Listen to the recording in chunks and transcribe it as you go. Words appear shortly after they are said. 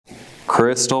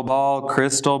Crystal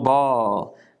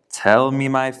ball, tell me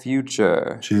my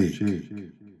future. Jake,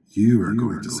 you are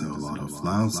going to sell a lot of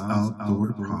Flos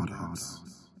outdoor products.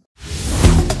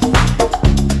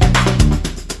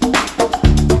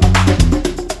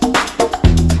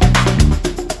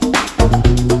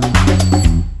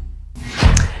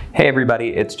 Hey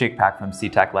everybody, it's Jake Pack from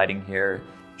C-Tech Lighting here,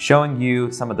 showing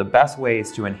you some of the best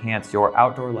ways to enhance your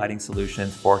outdoor lighting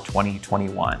solutions for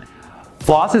 2021.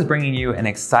 Flos is bringing you an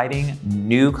exciting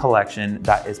new collection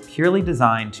that is purely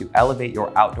designed to elevate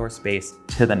your outdoor space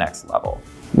to the next level.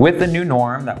 With the new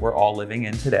norm that we're all living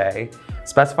in today,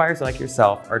 specifiers like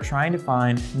yourself are trying to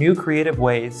find new creative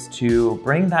ways to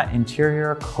bring that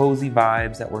interior cozy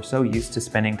vibes that we're so used to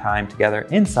spending time together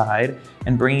inside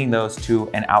and bringing those to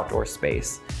an outdoor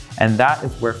space. And that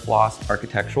is where Flos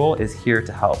Architectural is here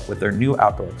to help with their new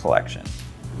outdoor collection.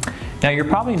 Now, you're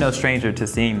probably no stranger to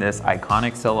seeing this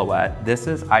iconic silhouette. This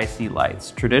is IC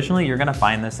lights. Traditionally, you're gonna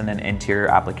find this in an interior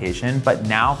application, but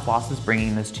now Flos is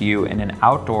bringing this to you in an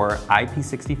outdoor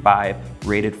IP65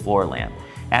 rated floor lamp.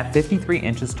 At 53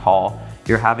 inches tall,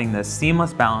 you're having this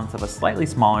seamless balance of a slightly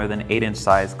smaller than 8-inch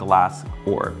size glass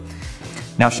orb.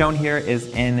 Now, shown here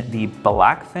is in the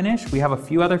black finish. We have a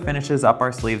few other finishes up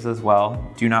our sleeves as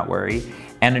well, do not worry,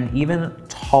 and an even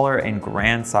taller and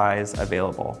grand size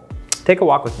available. Take a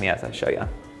walk with me as I show you.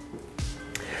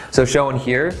 So shown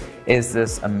here is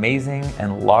this amazing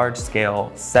and large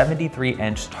scale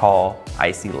 73-inch tall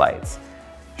IC lights.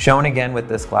 Shown again with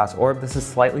this glass orb, this is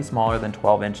slightly smaller than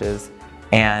 12 inches,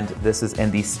 and this is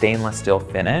in the stainless steel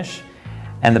finish.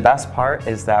 And the best part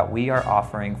is that we are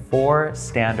offering 4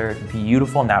 standard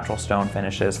beautiful natural stone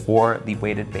finishes for the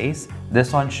weighted base.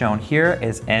 This one shown here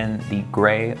is in the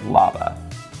gray lava.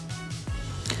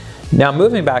 Now,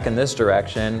 moving back in this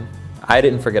direction, I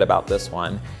didn't forget about this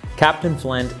one. Captain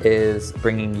Flint is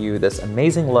bringing you this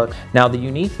amazing look. Now, the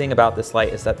unique thing about this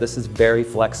light is that this is very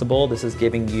flexible. This is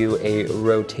giving you a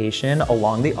rotation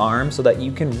along the arm so that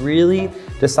you can really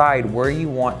decide where you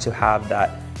want to have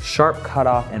that sharp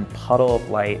cutoff and puddle of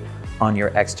light on your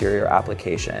exterior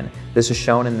application. This is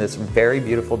shown in this very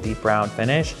beautiful deep brown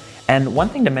finish. And one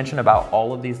thing to mention about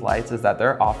all of these lights is that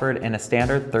they're offered in a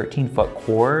standard 13-foot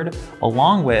cord,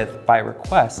 along with, by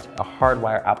request, a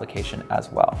hardwire application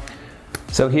as well.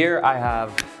 So here I have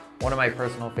one of my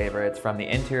personal favorites from the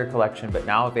interior collection, but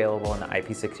now available in the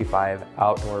IP65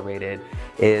 outdoor rated,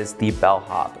 is the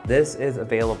Bellhop. This is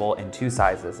available in 2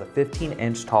 sizes, a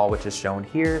 15-inch tall, which is shown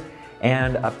here,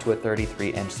 and up to a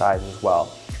 33-inch size as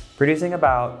well. Producing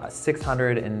about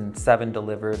 607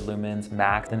 delivered lumens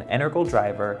max, an integral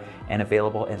driver, and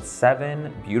available in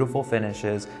 7 beautiful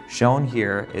finishes. Shown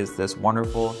here is this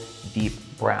wonderful deep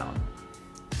brown.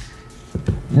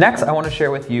 Next, I want to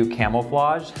share with you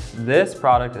Camouflage. This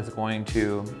product is going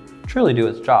to truly do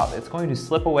its job. It's going to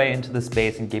slip away into the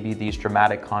space and give you these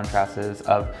dramatic contrasts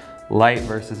of light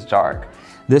versus dark.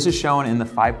 This is shown in the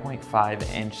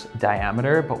 5.5-inch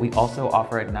diameter, but we also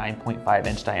offer a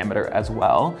 9.5-inch diameter as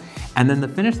well. And then the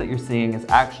finish that you're seeing is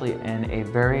actually in a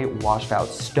very washed out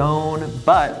stone,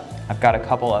 but I've got a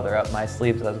couple other up my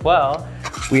sleeves as well.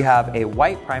 We have a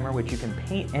white primer, which you can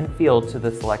paint and field to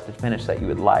the selected finish that you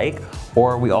would like,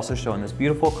 or we also show in this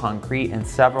beautiful concrete and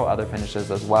several other finishes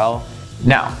as well.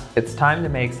 Now, it's time to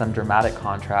make some dramatic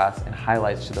contrasts and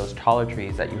highlights to those taller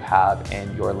trees that you have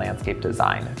in your landscape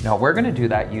design. Now, we're gonna do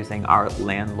that using our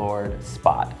Landlord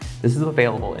Spot. This is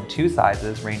available in 2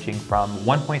 sizes, ranging from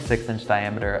 1.6-inch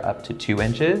diameter up to 2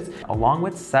 inches, along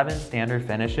with 7 standard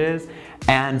finishes.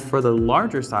 And for the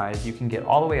larger size, you can get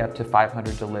all the way up to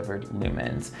 500 delivered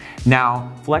lumens.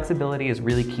 Now, flexibility is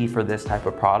really key for this type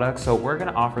of product, so we're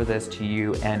gonna offer this to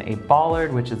you in a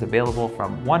bollard, which is available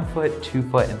from 1 foot, 2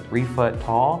 foot, and 3 foot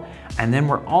tall. And then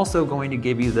we're also going to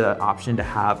give you the option to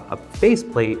have a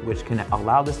faceplate, which can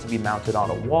allow this to be mounted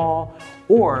on a wall,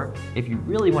 or if you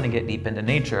really want to get deep into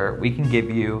nature, we can give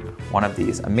you one of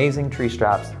these amazing tree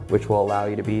straps, which will allow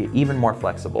you to be even more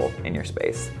flexible in your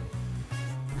space.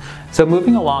 So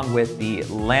moving along with the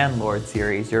Landlord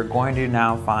series, you're going to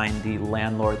now find the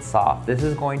Landlord Soft. This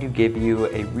is going to give you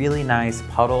a really nice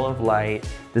puddle of light.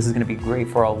 This is going to be great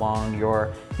for along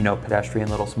your, pedestrian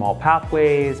little small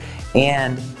pathways,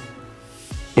 and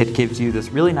it gives you this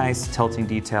really nice tilting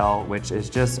detail, which is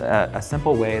just a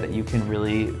simple way that you can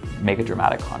really make a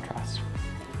dramatic contrast.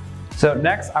 So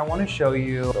next, I want to show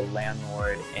you the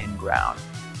Landlord Ground.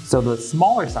 So the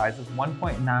smaller size is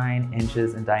 1.9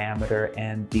 inches in diameter,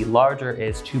 and the larger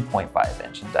is 2.5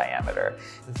 inch in diameter.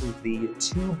 This is the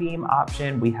 2-beam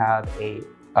option. We have a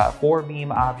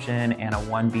 4-beam option and a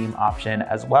 1-beam option,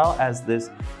 as well as this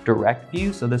direct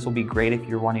view. So this will be great if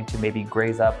you're wanting to maybe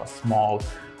graze up a small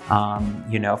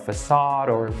you know, facade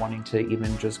or wanting to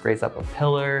even just grace up a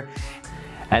pillar.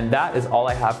 And that is all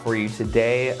I have for you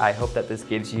today. I hope that this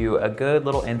gives you a good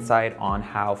little insight on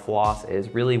how Flos is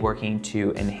really working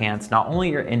to enhance not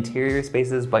only your interior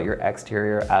spaces, but your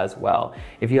exterior as well.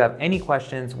 If you have any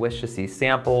questions, wish to see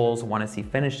samples, want to see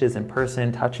finishes in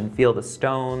person, touch and feel the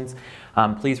stones,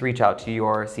 please reach out to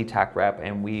your CTAC rep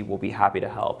and we will be happy to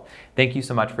help. Thank you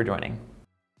so much for joining.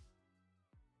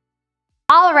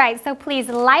 All right, so please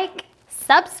like,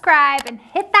 subscribe, and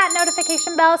hit that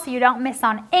notification bell so you don't miss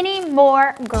on any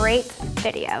more great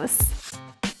videos.